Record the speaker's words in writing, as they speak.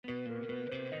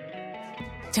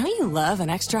Don't you love an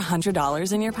extra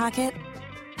 $100 in your pocket?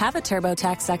 Have a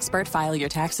TurboTax expert file your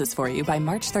taxes for you by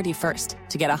March 31st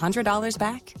to get $100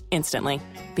 back instantly.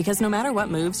 Because no matter what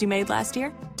moves you made last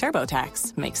year,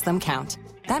 TurboTax makes them count.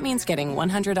 That means getting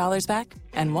 $100 back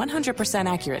and 100%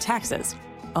 accurate taxes,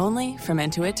 only from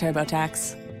Intuit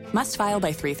TurboTax. Must file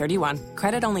by 3/31.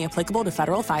 Credit only applicable to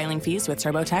federal filing fees with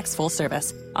TurboTax full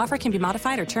service. Offer can be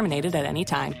modified or terminated at any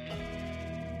time.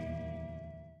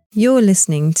 You're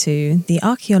listening to the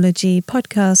Archaeology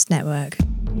Podcast Network.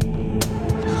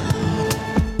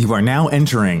 You are now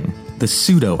entering the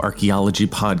Pseudo Archaeology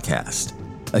Podcast,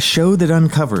 a show that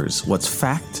uncovers what's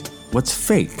fact, what's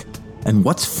fake, and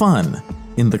what's fun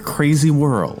in the crazy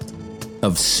world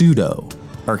of pseudo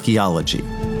archaeology.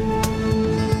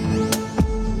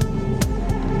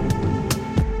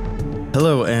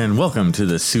 Hello and welcome to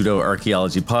the Pseudo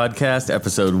Archaeology Podcast,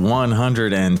 episode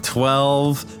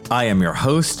 112. I am your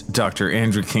host, Dr.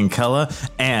 Andrew Kinkella,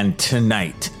 and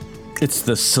tonight it's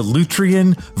the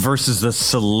Solutrean versus the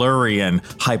Silurian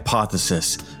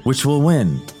hypothesis. Which will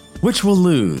win? Which will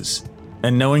lose?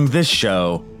 And knowing this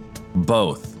show,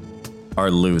 both are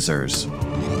losers.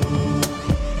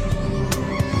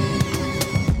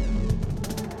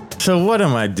 So what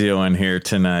am I doing here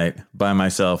tonight by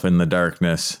myself in the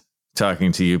darkness?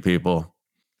 Talking to you people.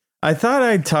 I thought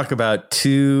I'd talk about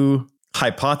two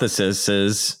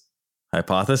hypothesi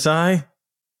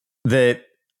that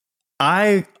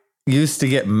I used to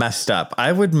get messed up.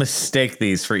 I would mistake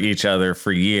these for each other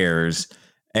for years.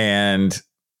 And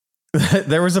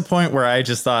there was a point where I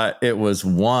just thought it was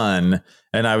one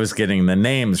and I was getting the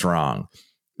names wrong.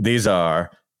 These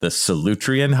are the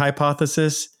Solutrean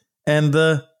hypothesis and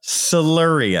the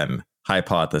Silurian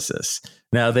hypothesis.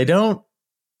 Now, they don't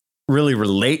really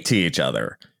relate to each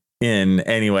other in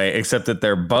any way, except that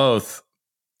they're both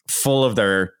full of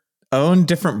their own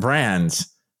different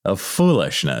brands of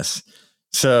foolishness.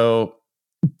 So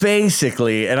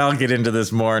basically, and I'll get into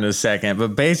this more in a second,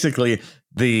 but basically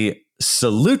the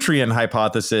Solutrean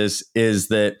hypothesis is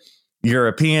that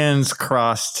Europeans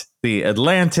crossed the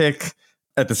Atlantic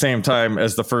at the same time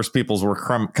as the first peoples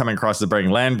were coming across the Bering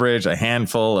Land Bridge. A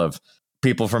handful of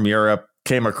people from Europe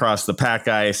came across the pack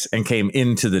ice and came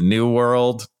into the New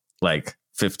World like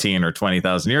 15 or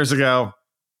 20,000 years ago.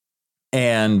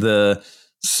 And the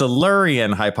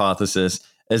Silurian hypothesis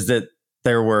is that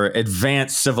there were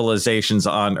advanced civilizations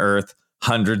on Earth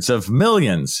hundreds of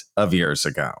millions of years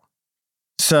ago.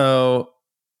 So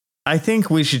I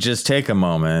think we should just take a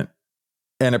moment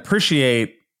and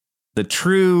appreciate the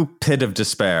true pit of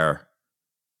despair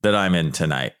that I'm in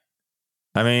tonight.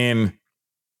 I mean,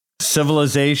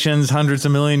 civilizations hundreds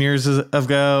of million years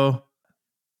ago,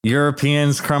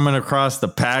 Europeans coming across the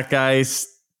pack ice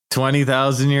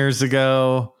 20,000 years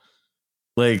ago.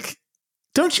 Like,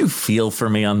 don't you feel for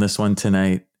me on this one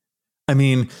tonight? I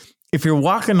mean, if you're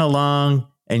walking along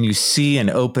and you see an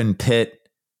open pit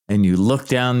and you look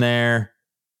down there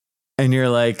and you're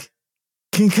like,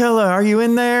 Kinkella, are you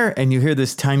in there? And you hear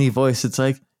this tiny voice. It's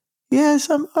like, yes,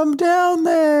 I'm down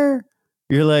there.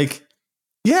 You're like,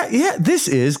 yeah, this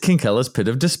is Kinkella's pit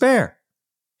of despair.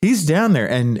 He's down there.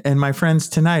 And my friends,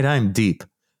 tonight I'm deep.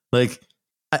 Like,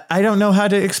 I don't know how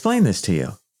to explain this to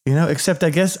you, except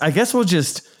I guess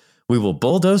we will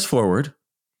bulldoze forward.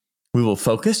 We will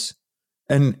focus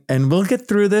and we'll get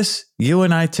through this, you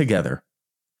and I together.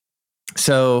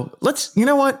 So you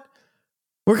know what?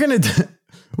 We're going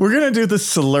to do the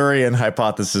Silurian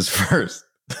hypothesis first.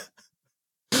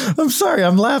 I'm sorry.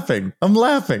 I'm laughing.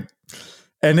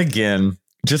 And again,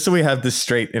 just so we have this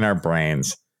straight in our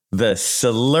brains, the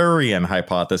Silurian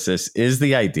hypothesis is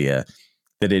the idea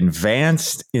that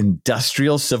advanced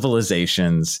industrial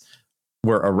civilizations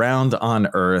were around on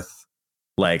Earth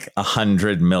like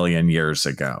 100 million years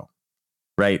ago,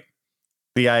 right?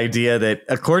 The idea that,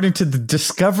 according to the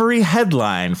Discovery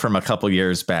headline from a couple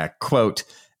years back, quote,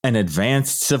 an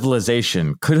advanced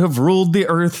civilization could have ruled the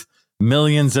Earth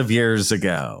millions of years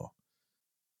ago.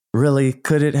 Really?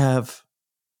 Could it have?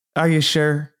 Are you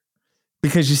sure?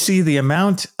 Because you see, the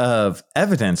amount of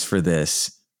evidence for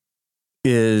this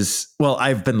is, well,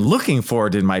 I've been looking for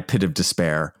it in my pit of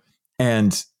despair.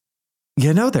 And,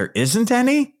 there isn't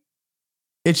any.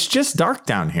 It's just dark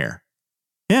down here.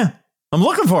 Yeah, I'm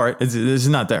looking for it. It's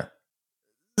not there.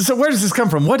 So where does this come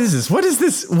from? What is this? What is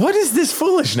this? What is this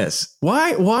foolishness?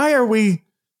 Why are we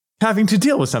having to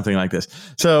deal with something like this?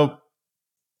 So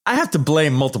I have to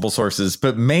blame multiple sources,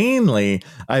 but mainly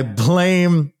I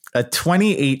blame a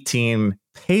 2018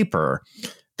 paper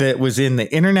that was in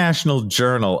the International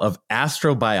Journal of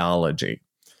Astrobiology,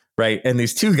 right? And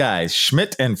these two guys,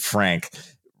 Schmidt and Frank,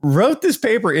 wrote this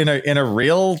paper in a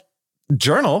real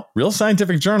journal, real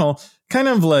scientific journal, kind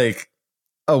of like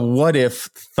a what if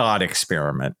thought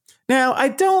experiment. Now, I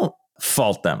don't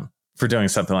fault them for doing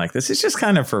something like this. It's just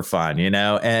kind of for fun,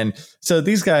 And so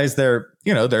these guys, they're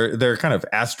kind of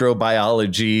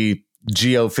astrobiology,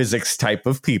 geophysics type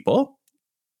of people.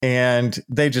 And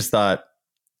they just thought,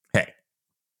 hey,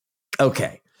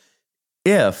 okay,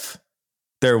 if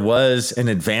there was an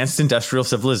advanced industrial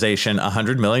civilization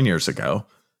 100 million years ago,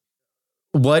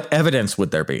 what evidence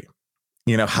would there be?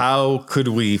 How could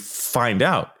we find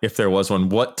out if there was one,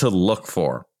 what to look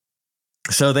for?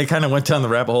 So they kind of went down the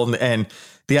rabbit hole, and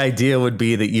the idea would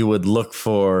be that you would look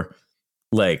for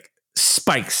like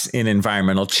spikes in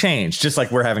environmental change, just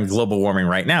like we're having global warming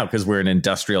right now because we're an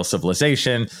industrial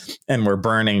civilization and we're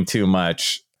burning too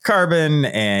much carbon,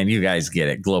 and you guys get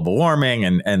it, global warming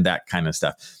and that kind of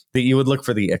stuff. That you would look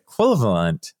for the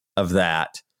equivalent of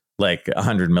that like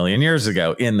 100 million years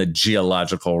ago in the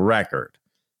geological record.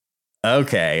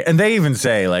 Okay. And they even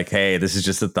say like, hey, this is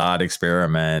just a thought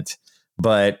experiment,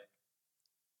 but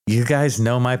you guys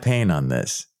know my pain on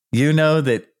this. You know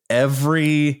that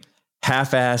every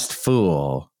half-assed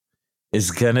fool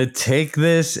is going to take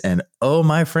this and, oh,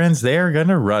 my friends, they are going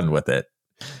to run with it.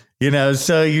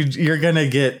 So you're going to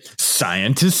get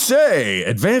scientists say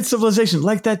advanced civilization,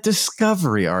 like that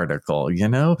Discovery article,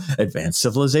 advanced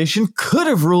civilization could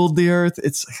have ruled the earth.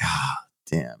 It's like,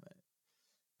 damn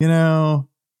it.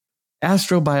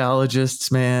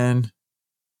 Astrobiologists, man,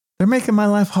 they're making my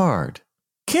life hard.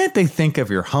 Can't they think of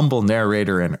your humble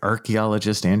narrator and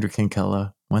archaeologist, Andrew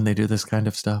Kinkella, when they do this kind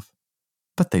of stuff?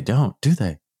 But they don't, do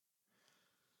they?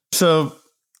 So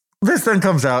this then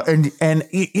comes out, and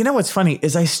what's funny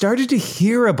is I started to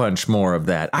hear a bunch more of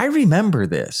that. I remember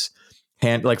this,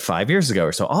 and like 5 years ago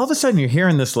or so. All of a sudden, you're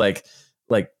hearing this like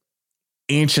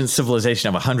ancient civilization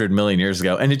of 100 million years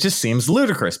ago, and it just seems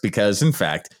ludicrous because, in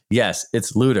fact, yes,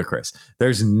 it's ludicrous.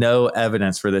 There's no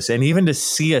evidence for this, and even to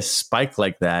see a spike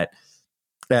like that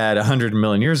at 100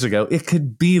 million years ago, it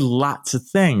could be lots of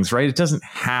things, right? It doesn't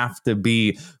have to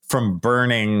be from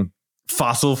burning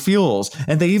fossil fuels.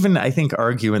 And they even, I think,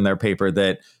 argue in their paper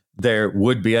that there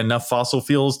would be enough fossil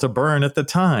fuels to burn at the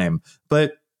time.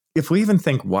 But if we even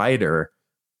think wider,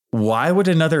 why would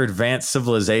another advanced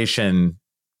civilization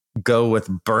go with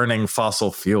burning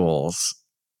fossil fuels?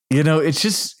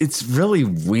 It's really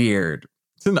weird.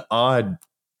 It's an odd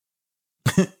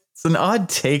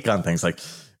take on things. Like,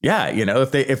 yeah,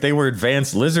 if they were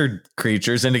advanced lizard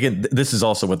creatures, and again, this is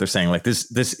also what they're saying. Like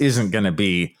this isn't going to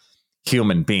be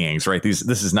human beings, right? This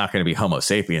is not going to be Homo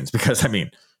sapiens because,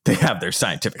 they have their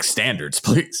scientific standards,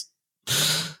 please.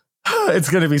 It's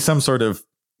going to be some sort of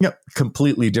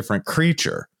completely different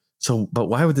creature. So, but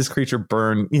why would this creature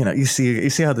burn? You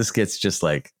see how this gets just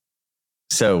like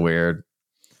so weird.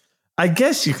 I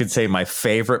guess you could say my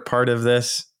favorite part of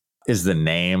this is the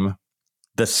name.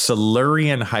 The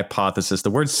Silurian hypothesis. The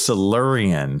word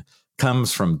Silurian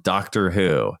comes from Doctor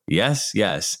Who. Yes,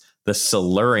 the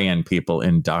Silurian people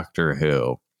in Doctor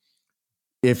Who.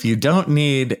 If you don't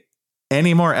need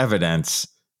any more evidence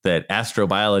that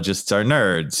astrobiologists are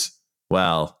nerds,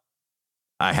 well,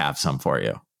 I have some for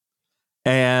you.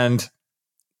 And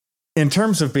in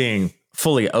terms of being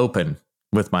fully open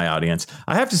with my audience,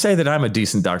 I have to say that I'm a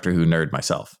decent Doctor Who nerd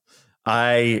myself.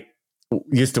 I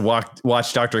used to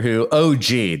watch Doctor Who.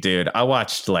 OG, dude. I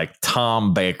watched like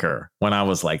Tom Baker when I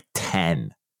was like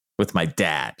 10 with my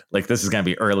dad. Like this is going to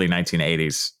be early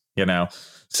 1980s,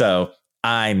 So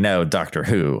I know Doctor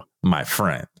Who, my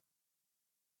friend.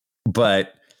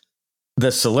 But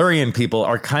the Silurian people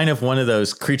are kind of one of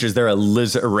those creatures. They're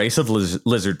a race of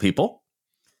lizard people.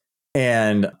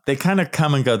 And they kind of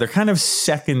come and go. They're kind of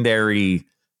secondary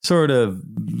sort of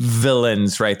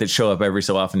villains, right, that show up every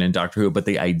so often in Doctor Who. But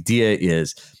the idea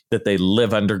is that they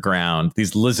live underground,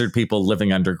 these lizard people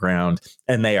living underground,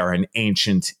 and they are an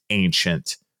ancient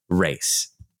race.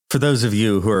 For those of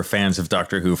you who are fans of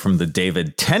Doctor Who from the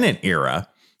David Tennant era,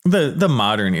 the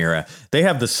modern era, they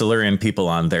have the Silurian people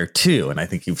on there too. And I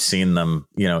think you've seen them,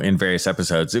 in various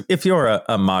episodes. If you're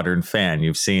a modern fan,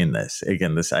 you've seen this.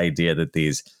 Again, this idea that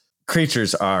these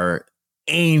creatures are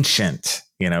ancient,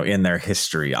 in their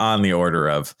history, on the order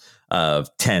of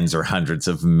tens or hundreds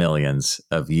of millions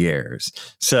of years.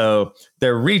 So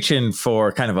they're reaching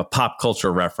for kind of a pop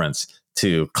culture reference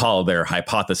to call their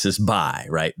hypothesis by,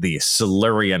 right? The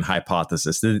Silurian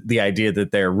hypothesis, the idea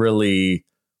that there really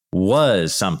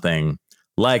was something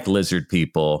like lizard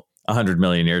people 100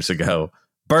 million years ago,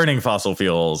 burning fossil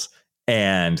fuels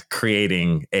and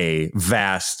creating a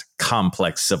vast,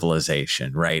 complex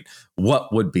civilization, right?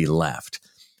 What would be left?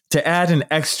 To add an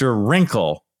extra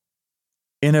wrinkle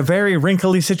in a very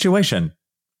wrinkly situation,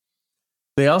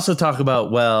 they also talk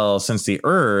about, well, since the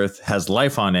Earth has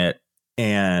life on it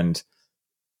and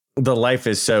the life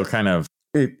is so kind of,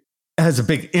 it has a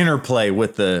big interplay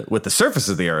with the surface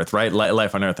of the Earth, right?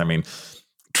 Life on Earth. I mean,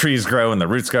 trees grow and the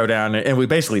roots go down, and we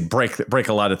basically break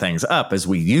a lot of things up as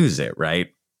we use it, right?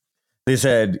 They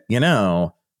said,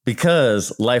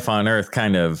 because life on Earth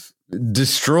kind of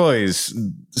destroys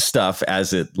stuff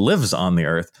as it lives on the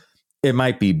Earth, it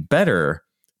might be better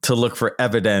to look for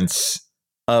evidence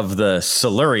of the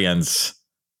Silurians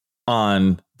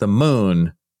on the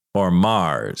moon or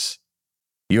Mars.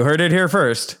 You heard it here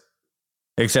first,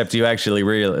 except you actually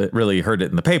really heard it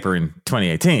in the paper in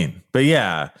 2018. But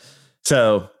yeah,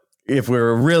 so if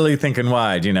we're really thinking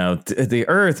wide, the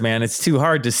Earth, man, it's too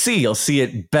hard to see. You'll see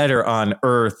it better on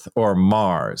Earth or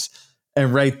Mars.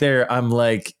 And right there, I'm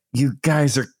like, you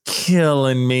guys are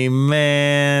killing me,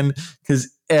 man. Because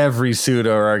every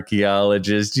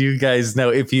pseudo-archaeologist, you guys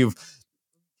know,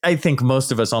 I think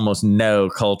most of us almost know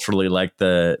culturally, like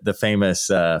the famous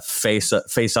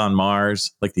face on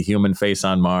Mars, like the human face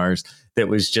on Mars, that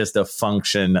was just a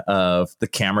function of the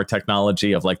camera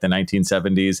technology of like the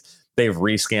 1970s. They've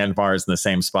rescanned Mars in the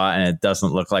same spot and it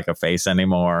doesn't look like a face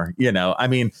anymore. I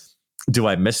mean, do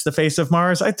I miss the face of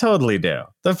Mars? I totally do.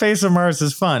 The face of Mars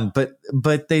is fun,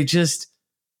 but they just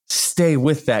stay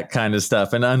with that kind of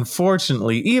stuff. And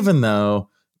unfortunately, even though,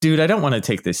 dude, I don't want to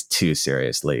take this too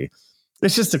seriously.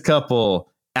 It's just a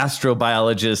couple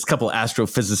astrobiologists, couple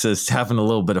astrophysicists having a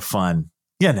little bit of fun.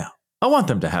 I want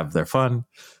them to have their fun,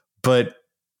 but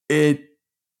it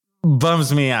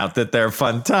bums me out that their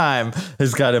fun time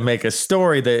has got to make a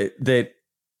story that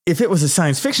if it was a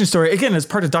science fiction story, again, as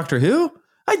part of Doctor Who,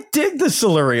 I dig the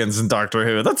Silurians in Doctor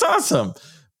Who. That's awesome.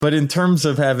 But in terms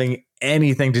of having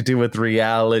anything to do with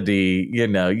reality, you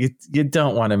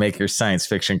don't want to make your science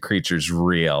fiction creatures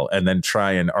real and then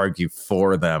try and argue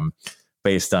for them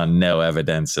based on no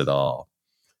evidence at all.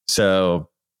 So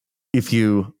if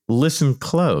you listen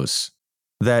close,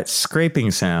 that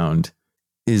scraping sound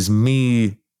is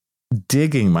me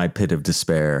digging my pit of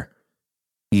despair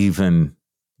even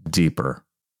deeper.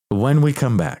 When we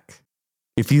come back,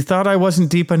 if you thought I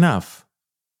wasn't deep enough,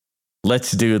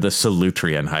 let's do the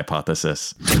Solutrean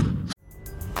hypothesis.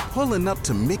 Pulling up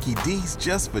to Mickey D's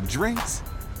just for drinks?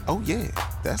 Oh yeah,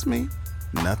 that's me.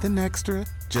 Nothing extra,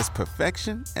 just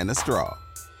perfection and a straw.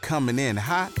 Coming in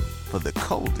hot for the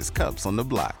coldest cups on the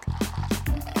block.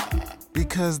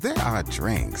 Because there are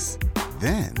drinks.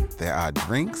 Then there are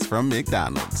drinks from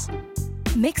McDonald's.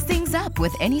 Mix things up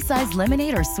with any size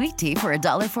lemonade or sweet tea for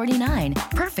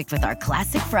 $1.49. Perfect with our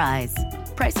classic fries.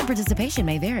 Price and participation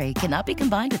may vary. Cannot be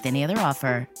combined with any other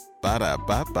offer.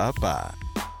 Ba-da-ba-ba-ba.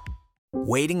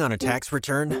 Waiting on a tax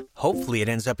return? Hopefully it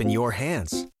ends up in your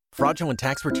hands. Fraudulent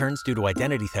tax returns due to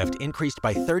identity theft increased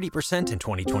by 30% in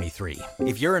 2023.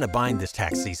 If you're in a bind this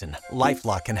tax season,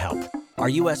 LifeLock can help. Our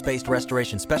U.S.-based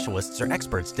restoration specialists are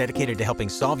experts dedicated to helping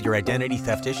solve your identity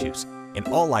theft issues. And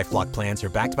all LifeLock plans are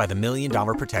backed by the $1 Million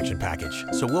Protection Package.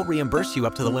 So we'll reimburse you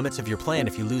up to the limits of your plan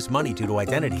if you lose money due to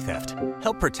identity theft.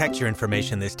 Help protect your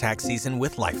information this tax season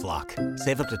with LifeLock.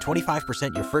 Save up to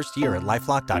 25% your first year at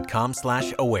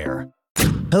LifeLock.com/aware.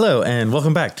 Hello, and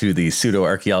welcome back to the Pseudo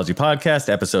Archaeology Podcast,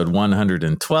 episode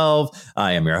 112.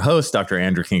 I am your host, Dr.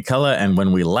 Andrew Kinkella, and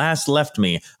when we last left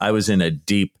me, I was in a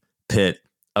deep pit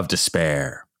of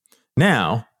despair.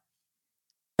 Now,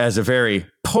 as a very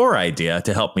poor idea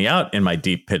to help me out in my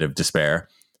deep pit of despair,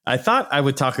 I thought I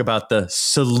would talk about the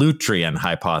Solutrean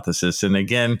hypothesis. And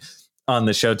again, on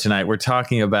the show tonight, we're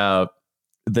talking about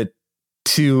the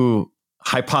two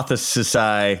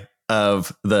hypothesi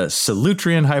of the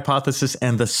Solutrean hypothesis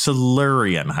and the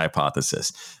Silurian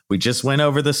hypothesis. We just went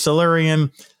over the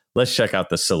Silurian. Let's check out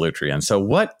the Solutrean. So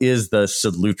what is the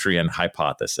Solutrean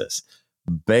hypothesis?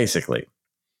 Basically,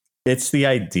 it's the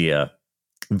idea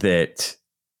that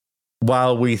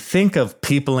while we think of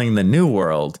peopling the New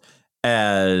World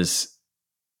as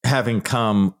having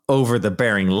come over the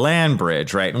Bering Land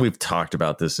Bridge, right? And we've talked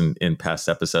about this in past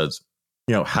episodes.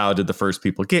 How did the first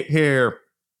people get here?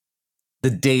 The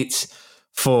dates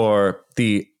for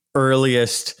the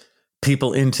earliest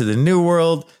people into the New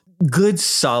World, good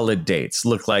solid dates.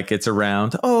 Look like it's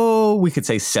around, we could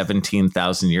say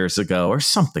 17,000 years ago or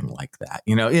something like that.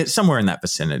 It's somewhere in that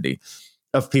vicinity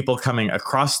of people coming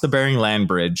across the Bering Land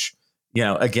Bridge.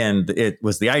 Again, it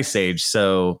was the Ice Age,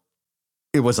 so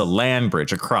it was a land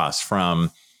bridge across from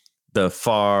the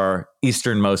far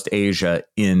easternmost Asia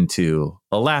into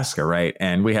Alaska, right?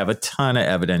 And we have a ton of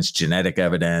evidence, genetic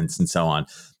evidence and so on,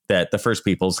 that the first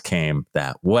peoples came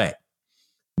that way.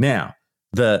 Now,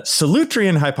 the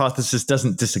Solutrean hypothesis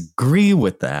doesn't disagree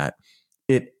with that.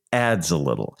 It adds a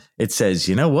little. It says,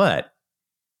 you know what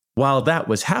while that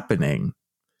was happening,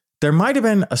 there might have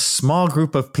been a small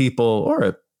group of people or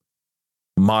a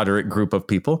moderate group of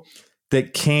people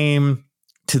that came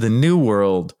to the New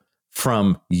World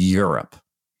from Europe.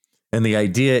 And the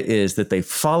idea is that they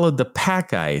followed the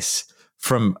pack ice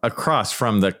from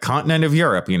the continent of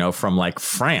Europe, from like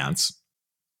France,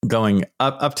 going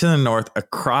up to the north,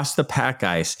 across the pack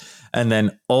ice, and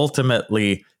then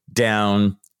ultimately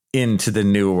down into the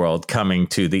New World, coming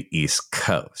to the East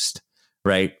Coast.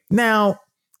 Right now,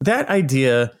 that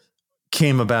idea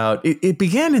came about. It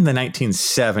began in the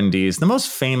 1970s. The most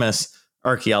famous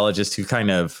archaeologist who kind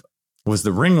of was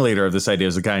the ringleader of this idea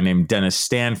is a guy named Dennis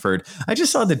Stanford. I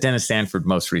just saw that Dennis Stanford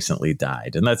most recently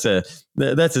died, and that's a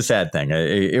sad thing.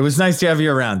 It was nice to have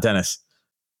you around, Dennis.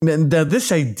 Now,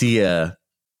 this idea,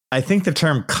 I think the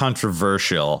term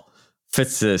controversial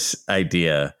fits this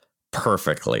idea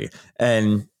perfectly,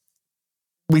 and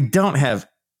we don't have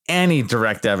any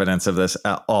direct evidence of this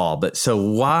at all. But so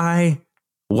why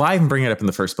even bring it up in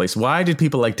the first place? Why did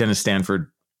people like Dennis Stanford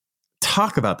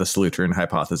talk about the Solutrean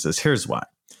hypothesis? Here's why.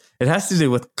 It has to do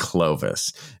with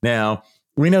Clovis. Now,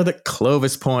 we know that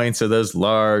Clovis points are those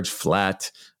large,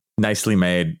 flat, nicely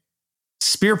made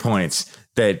spear points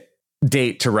that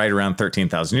date to right around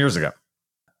 13,000 years ago.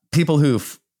 People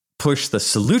who've pushed the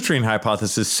Solutrean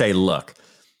hypothesis say, look,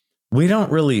 we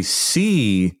don't really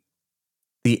see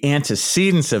the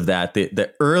antecedents of that,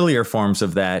 the earlier forms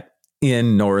of that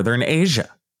in Northern Asia.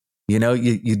 You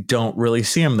don't really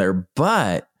see them there,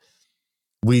 but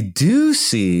we do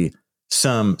see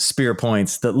some spear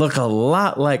points that look a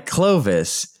lot like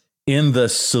Clovis in the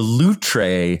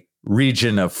Solutrean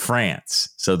region of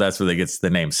France. So that's where they get the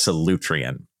name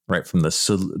Solutrean, right, from the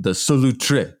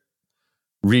Solutrean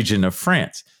region of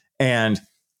France. And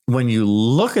when you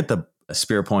look at the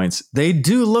spear points, they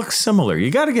do look similar. You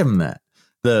got to give them that.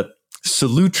 The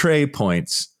Solutrean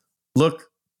points look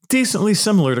decently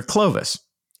similar to Clovis.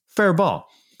 Fair ball.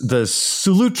 The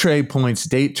Solutrean points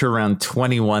date to around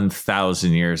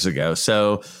 21,000 years ago.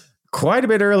 So quite a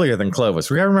bit earlier than Clovis.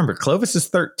 We got to remember, Clovis is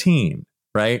 13,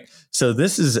 right? So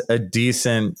this is a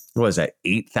decent,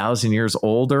 8,000 years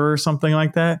older or something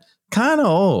like that? Kind of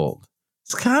old.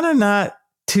 It's kind of not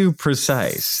too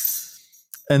precise.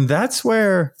 And that's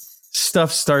where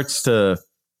stuff starts to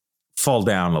fall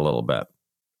down a little bit.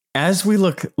 As we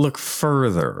look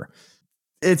further,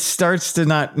 it starts to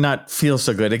not feel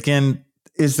so good. Again,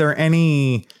 is there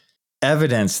any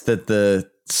evidence that the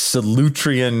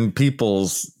Solutrean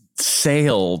peoples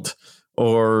sailed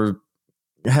or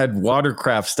had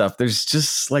watercraft stuff? There's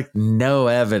just like no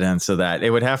evidence of that. It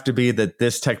would have to be that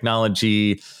this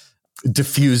technology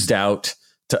diffused out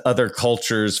to other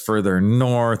cultures further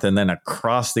north and then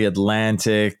across the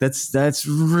Atlantic. That's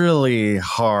really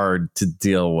hard to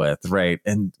deal with, right?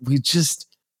 And you just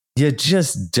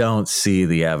don't see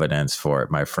the evidence for it,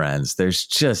 my friends. There's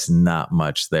just not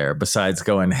much there besides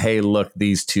going, hey, look,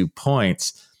 these 2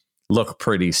 points look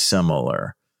pretty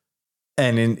similar.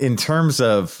 And in terms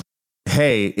of,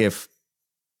 hey, if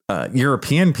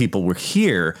European people were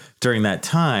here during that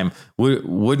time,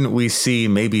 wouldn't we see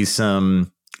maybe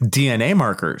some DNA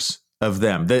markers of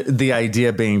them? The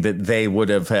idea being that they would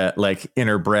have had,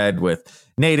 interbred with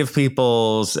native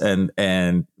peoples,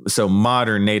 and so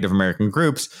modern Native American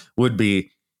groups would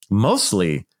be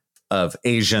mostly of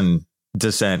Asian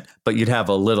descent, but you'd have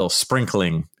a little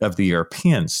sprinkling of the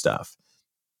European stuff.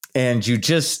 And you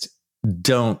just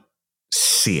don't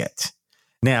see it.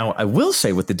 Now, I will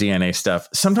say with the DNA stuff,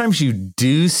 sometimes you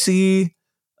do see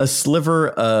a sliver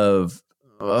of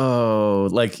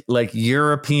like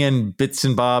European bits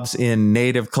and bobs in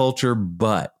native culture,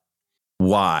 but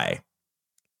why?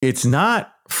 It's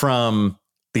not from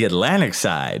the Atlantic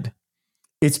side.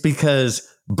 It's because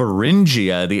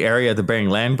Beringia, the area of the Bering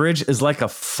Land Bridge, is like a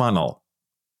funnel.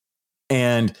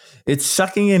 And it's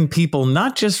sucking in people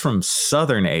not just from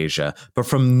Southern Asia, but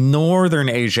from Northern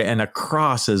Asia and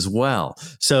across as well.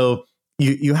 So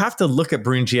you have to look at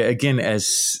Beringia again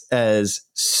as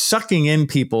sucking in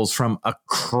peoples from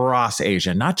across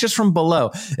Asia, not just from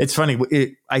below. It's funny.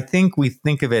 I think we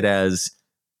think of it as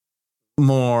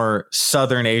more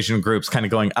Southern Asian groups kind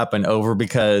of going up and over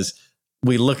because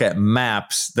we look at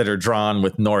maps that are drawn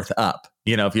with north up.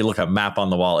 If you look at a map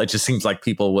on the wall, it just seems like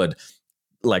people would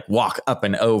like walk up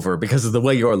and over because of the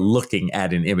way you're looking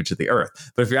at an image of the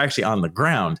earth. But if you're actually on the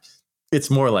ground, it's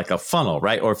more like a funnel,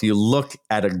 right? Or if you look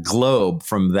at a globe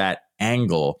from that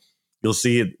angle, you'll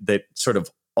see that sort of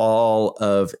all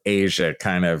of Asia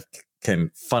kind of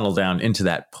can funnel down into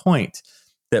that point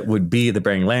that would be the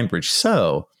Bering Land Bridge.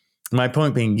 So my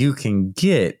point being, you can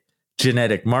get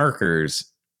genetic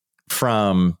markers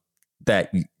from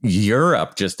that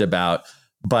Europe just about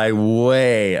by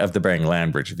way of the Bering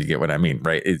Land Bridge, if you get what I mean,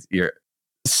 right? You're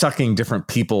sucking different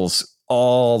peoples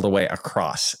all the way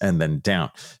across and then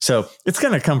down. So it's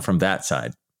going to come from that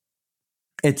side.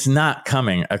 It's not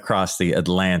coming across the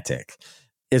Atlantic.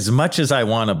 As much as I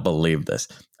want to believe this,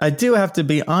 I do have to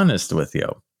be honest with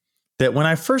you that when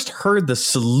I first heard the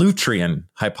Solutrean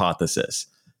hypothesis,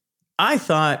 I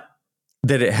thought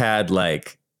that it had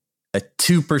like a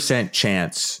 2%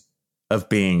 chance of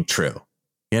being true,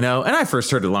 and I first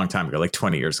heard it a long time ago, like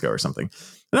 20 years ago or something.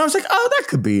 And I was like, oh, that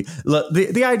could be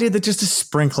the idea that just a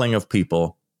sprinkling of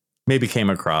people maybe came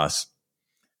across.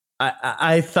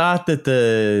 I thought that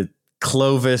the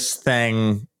Clovis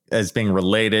thing as being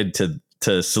related to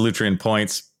Solutrean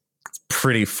points,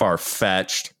 pretty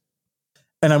far-fetched.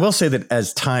 And I will say that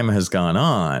as time has gone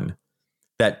on,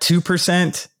 that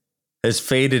 2% has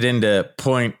faded into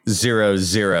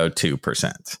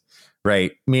 0.002%,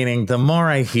 right? Meaning the more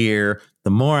I hear,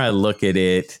 the more I look at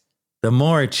it, the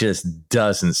more it just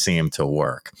doesn't seem to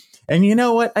work. And you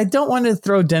know what? I don't want to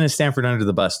throw Dennis Stanford under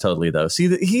the bus totally, though.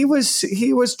 See, he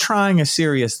was trying a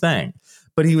serious thing,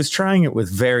 but he was trying it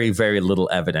with very, very little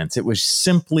evidence. It was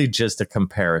simply just a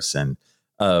comparison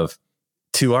of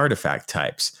two artifact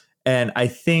types. And I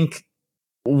think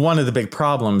one of the big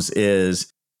problems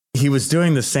is he was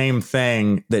doing the same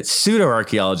thing that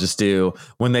pseudo-archaeologists do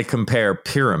when they compare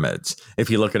pyramids. If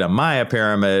you look at a Maya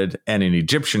pyramid and an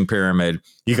Egyptian pyramid,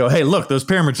 you go, hey, look, those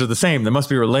pyramids are the same. They must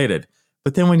be related.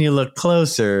 But then when you look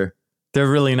closer,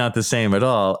 they're really not the same at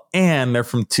all. And they're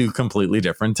from two completely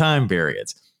different time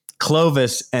periods.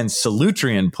 Clovis and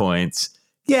Solutrean points,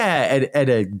 yeah, at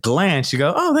a glance, you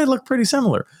go, oh, they look pretty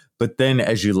similar. But then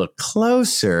as you look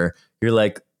closer, you're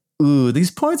like, ooh,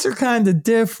 these points are kind of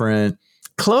different.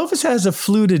 Clovis has a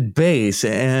fluted base,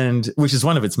 which is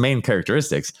one of its main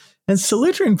characteristics, and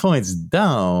Solutrean points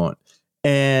don't.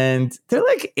 And they're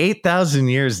like 8,000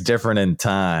 years different in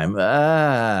time.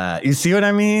 You see what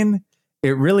I mean?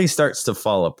 It really starts to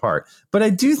fall apart. But I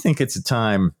do think it's a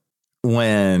time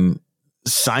when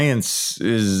science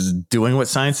is doing what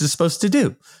science is supposed to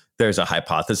do. There's a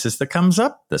hypothesis that comes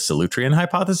up, the Solutrean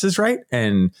hypothesis, right?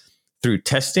 And through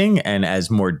testing and as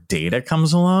more data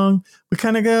comes along, we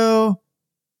kind of go,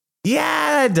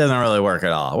 yeah, it doesn't really work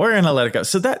at all. We're going to let it go.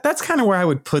 So that's kind of where I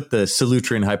would put the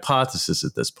Solutrean hypothesis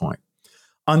at this point.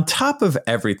 On top of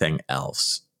everything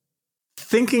else,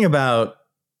 thinking about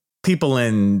people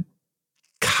in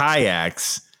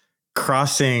kayaks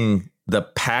crossing the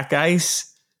pack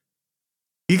ice,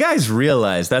 you guys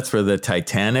realize that's where the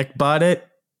Titanic bought it?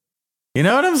 You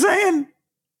know what I'm saying?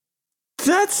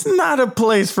 That's not a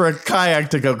place for a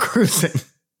kayak to go cruising.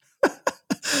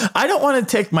 I don't want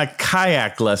to take my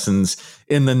kayak lessons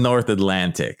in the North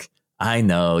Atlantic. I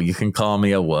know you can call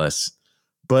me a wuss,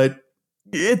 but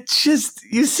it just,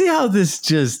 you see how this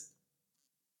just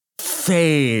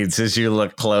fades as you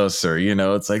look closer.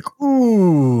 It's like,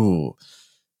 ooh,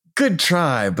 good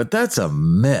try, but that's a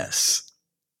miss.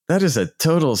 That is a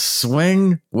total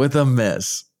swing with a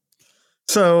miss.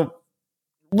 So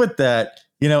with that,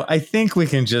 I think we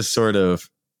can just sort of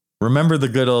remember the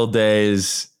good old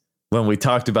days when we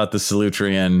talked about the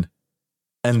Solutrean,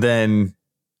 and then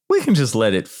we can just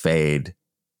let it fade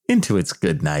into its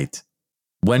good night.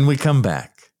 When we come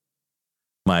back,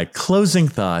 my closing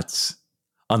thoughts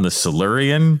on the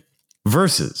Silurian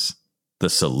versus the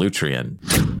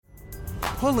Solutrean.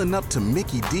 Pulling up to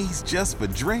Mickey D's just for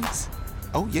drinks?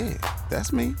 Oh yeah,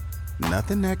 that's me.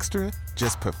 Nothing extra,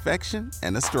 just perfection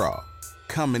and a straw.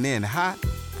 Coming in hot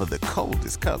for the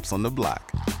coldest cups on the block.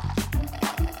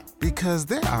 Because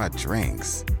there are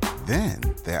drinks. Then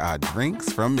there are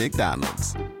drinks from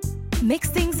McDonald's. Mix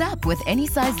things up with any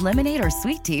size lemonade or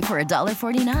sweet tea for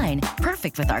 $1.49.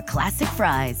 Perfect with our classic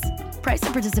fries. Price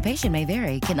and participation may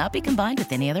vary. Cannot be combined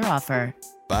with any other offer.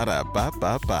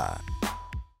 Ba-da-ba-ba-ba.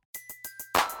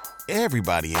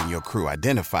 Everybody in your crew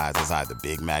identifies as either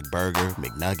Big Mac Burger,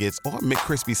 McNuggets, or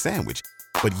McCrispy Sandwich.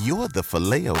 But you're the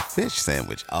Filet-O-Fish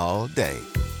Sandwich all day.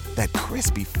 That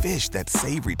crispy fish, that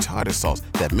savory tartar sauce,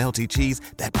 that melty cheese,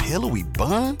 that pillowy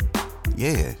bun.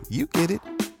 Yeah, you get it.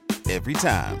 Every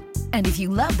time. And if you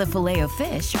love the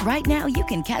Filet-O-Fish, right now you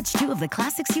can catch two of the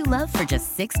classics you love for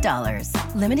just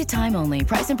 $6. Limited time only.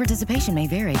 Price and participation may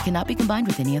vary. Cannot be combined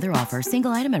with any other offer.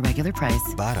 Single item at regular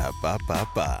price.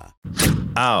 Ba-da-ba-ba-ba.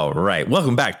 All right.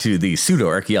 Welcome back to the Pseudo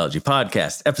Archaeology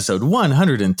Podcast, episode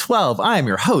 112. I am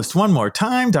your host one more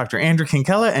time, Dr. Andrew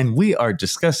Kinkella, and we are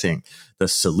discussing the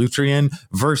Solutrean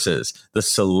versus the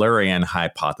Silurian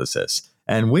hypothesis.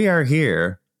 And we are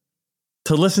here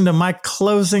to listen to my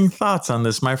closing thoughts on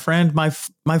this, my friend, my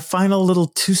final little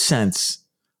 2 cents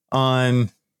on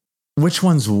which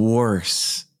one's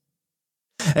worse.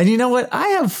 And you know what? I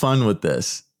have fun with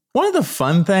this. One of the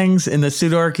fun things in the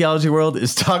pseudo-archaeology world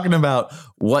is talking about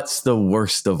what's the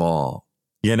worst of all,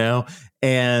 you know?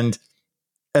 And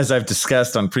as I've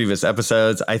discussed on previous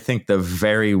episodes, I think the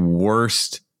very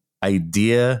worst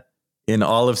idea in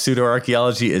all of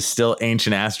pseudo-archaeology is still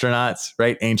ancient astronauts,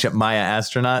 right? Ancient Maya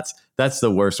astronauts. That's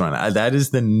the worst one. That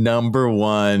is the number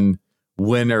one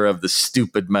winner of the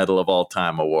Stupid Medal of All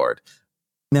Time award.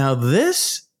 Now,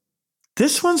 this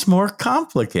one's more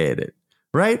complicated,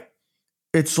 right?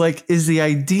 It's like, is the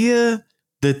idea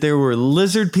that there were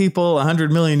lizard people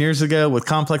 100 million years ago with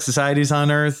complex societies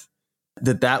on Earth,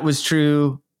 that was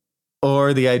true?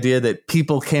 Or the idea that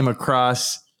people came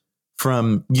across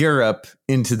from Europe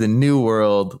into the New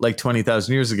World like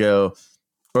 20,000 years ago?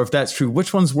 Or if that's true,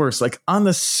 which one's worse? Like on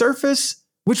the surface,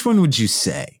 which one would you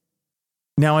say?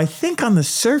 Now, I think on the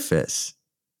surface,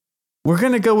 we're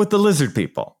going to go with the lizard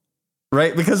people,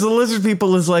 right? Because the lizard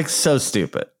people is like so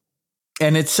stupid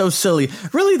and it's so silly.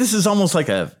 Really, this is almost like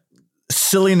a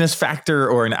silliness factor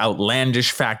or an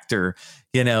outlandish factor,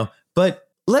 you know, but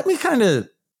let me kind of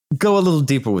go a little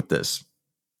deeper with this.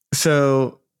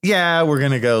 So yeah, we're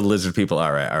going to go lizard people.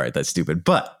 All right. That's stupid.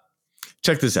 But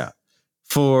check this out.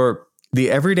 For the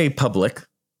everyday public,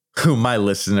 who my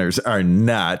listeners are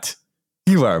not,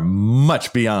 you are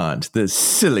much beyond the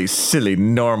silly,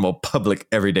 normal public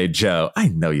everyday Joe. I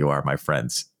know you are, my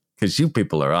friends, because you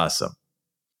people are awesome.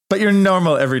 But your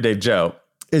normal everyday Joe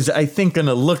is, I think, going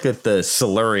to look at the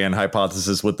Silurian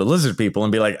hypothesis with the lizard people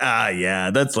and be like,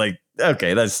 yeah, that's like,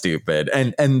 okay, that's stupid.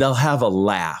 And they'll have a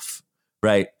laugh,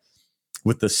 right?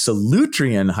 With the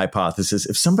Solutrean hypothesis,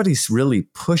 if somebody's really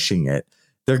pushing it,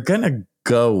 they're going to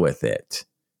go with it.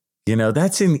 You know,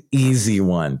 that's an easy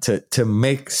one to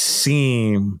make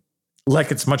seem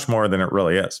like it's much more than it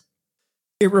really is.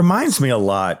 It reminds me a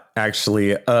lot,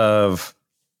 actually, of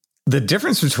the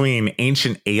difference between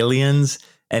ancient aliens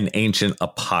and ancient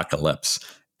apocalypse.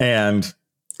 And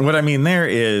what I mean there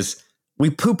is we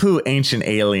poo-poo ancient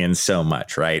aliens so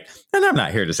much, right? And I'm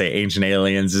not here to say ancient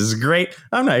aliens is great.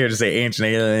 I'm not here to say ancient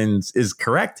aliens is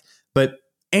correct. But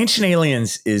ancient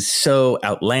aliens is so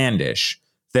outlandish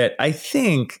that I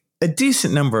think a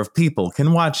decent number of people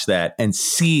can watch that and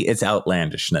see its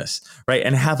outlandishness, right?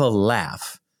 And have a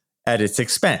laugh at its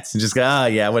expense and just go,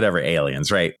 yeah, whatever,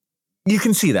 aliens, right? You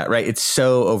can see that, right? It's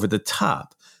so over the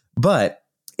top. But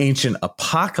ancient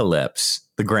apocalypse,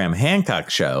 the Graham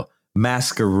Hancock show,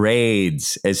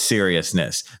 masquerades as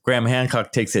seriousness. Graham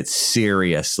Hancock takes it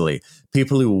seriously.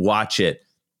 People who watch it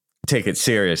take it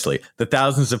seriously. The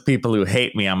thousands of people who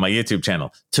hate me on my YouTube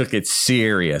channel took it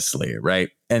seriously, right?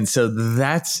 And so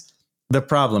that's the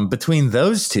problem. Between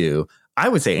those two, I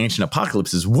would say ancient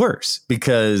apocalypse is worse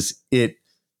because it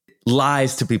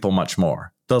lies to people much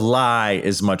more. The lie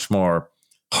is much more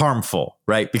harmful,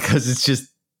 right? Because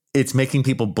it's making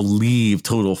people believe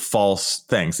total false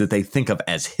things that they think of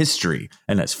as history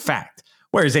and as fact.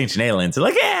 Whereas ancient aliens are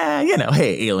like, yeah, you know,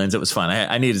 hey, aliens, it was fun.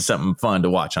 I needed something fun to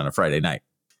watch on a Friday night.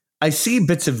 I see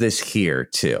bits of this here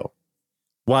too.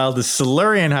 While the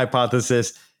Silurian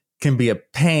hypothesis can be a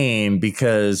pain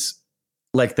because,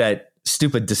 like that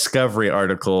stupid Discovery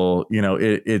article, you know,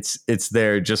 it's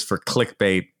there just for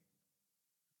clickbait,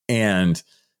 and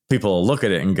people will look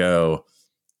at it and go,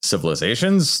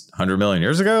 civilizations 100 million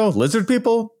years ago, lizard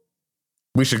people,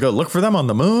 we should go look for them on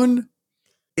the moon.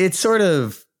 It sort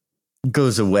of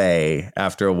goes away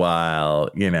after a while,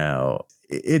 you know.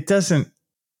 It doesn't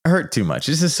hurt too much.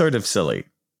 It's just sort of silly.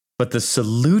 But the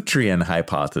Solutrean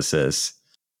hypothesis,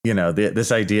 you know,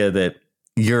 this idea that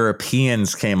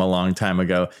Europeans came a long time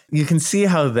ago, you can see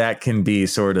how that can be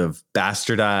sort of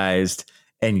bastardized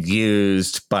and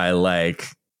used by like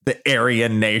the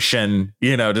Aryan nation,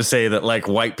 you know, to say that like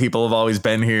white people have always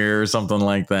been here or something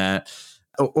like that.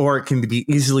 Or it can be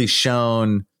easily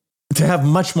shown to have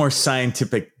much more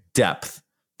scientific depth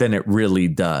than it really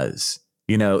does.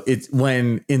 You know, it's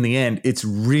when in the end, it's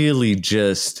really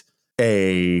just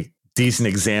a decent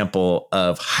example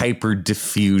of hyper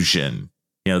diffusion.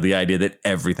 You know, the idea that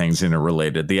everything's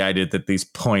interrelated, the idea that these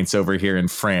points over here in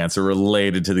France are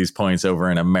related to these points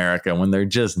over in America when they're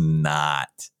just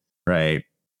not, right?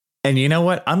 And you know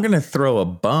what? I'm going to throw a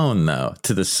bone, though,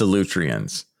 to the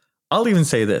Solutreans. I'll even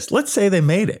say this. Let's say they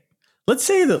made it. Let's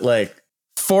say that like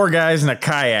 4 guys in a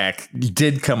kayak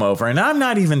did come over. And I'm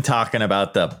not even talking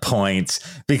about the points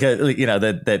because, you know,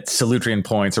 that Solutrean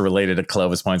points are related to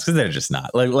Clovis points because they're just not.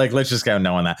 Like let's just go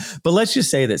knowing that. But let's just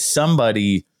say that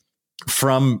somebody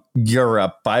from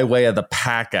Europe by way of the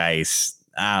pack ice,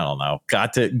 I don't know,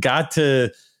 got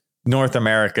to North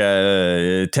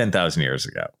America 10,000 years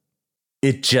ago.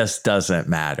 It just doesn't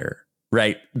matter,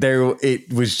 right?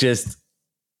 It was just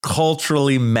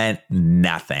culturally meant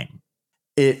nothing.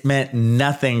 It meant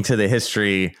nothing to the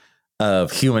history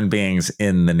of human beings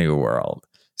in the New World.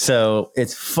 So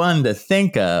it's fun to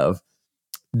think of.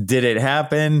 Did it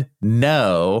happen?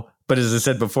 No. But as I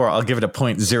said before, I'll give it a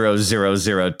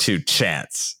 0.0002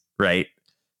 chance, right?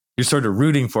 You're sort of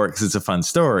rooting for it because it's a fun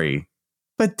story.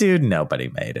 But dude,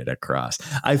 nobody made it across.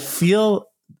 I feel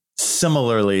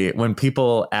similarly when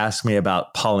people ask me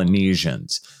about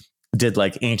Polynesians. Did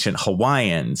like ancient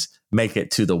Hawaiians make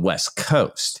it to the West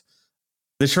Coast?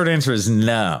 The short answer is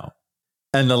no.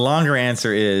 And the longer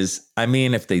answer is, I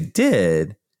mean, if they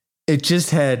did, it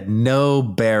just had no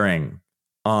bearing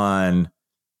on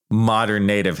modern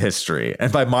Native history.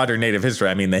 And by modern Native history,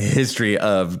 I mean the history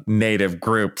of Native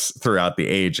groups throughout the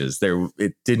ages.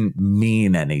 It didn't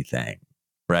mean anything,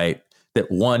 right? That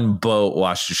one boat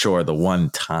washed ashore the one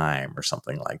time or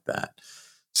something like that.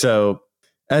 So,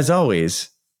 as always,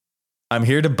 I'm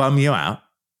here to bum you out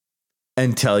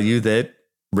and tell you that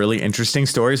really interesting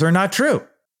stories are not true.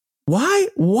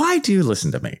 Why do you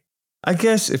listen to me? I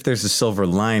guess if there's a silver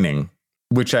lining,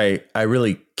 which I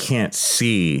really can't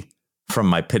see from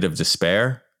my pit of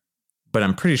despair, but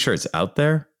I'm pretty sure it's out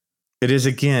there. It is,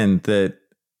 again, that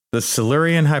the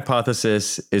Silurian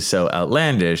hypothesis is so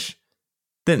outlandish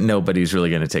that nobody's really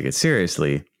going to take it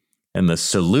seriously. And the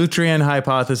Solutrean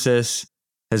hypothesis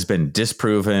has been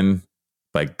disproven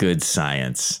by good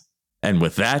science. And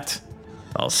with that,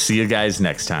 I'll see you guys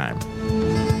next time.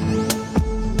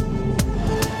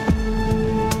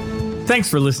 Thanks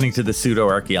for listening to the Pseudo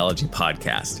Archaeology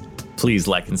Podcast. Please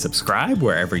like and subscribe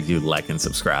wherever you like and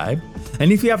subscribe.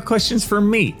 And if you have questions for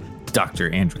me, Dr.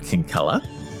 Andrew Kinkella,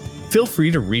 feel free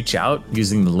to reach out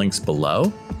using the links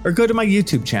below or go to my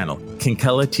YouTube channel,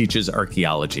 Kinkella Teaches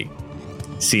Archaeology.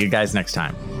 See you guys next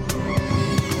time.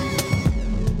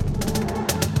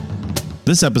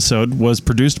 This episode was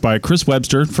produced by Chris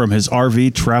Webster from his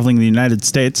RV traveling the United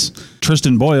States,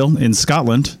 Tristan Boyle in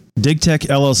Scotland, DigTech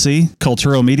LLC,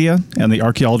 Cultural Media, and the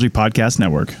Archaeology Podcast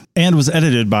Network, and was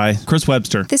edited by Chris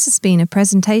Webster. This has been a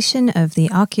presentation of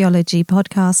the Archaeology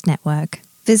Podcast Network.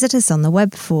 Visit us on the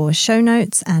web for show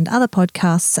notes and other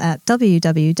podcasts at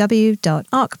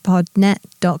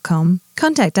www.archpodnet.com.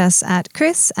 Contact us at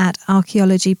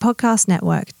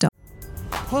chris@archaeologypodcastnetwork.com.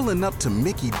 Pulling up to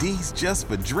Mickey D's just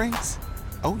for drinks?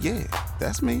 Oh yeah,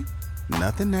 that's me.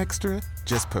 Nothing extra,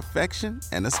 just perfection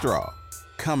and a straw.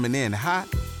 Coming in hot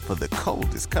for the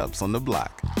coldest cups on the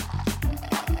block.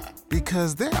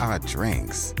 Because there are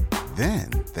drinks.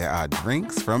 Then there are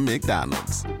drinks from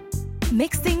McDonald's.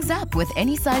 Mix things up with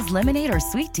any size lemonade or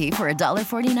sweet tea for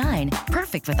 $1.49.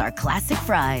 Perfect with our classic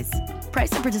fries.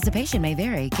 Price and participation may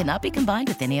vary. Cannot be combined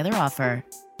with any other offer.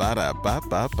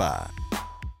 Ba-da-ba-ba-ba.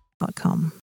 .com.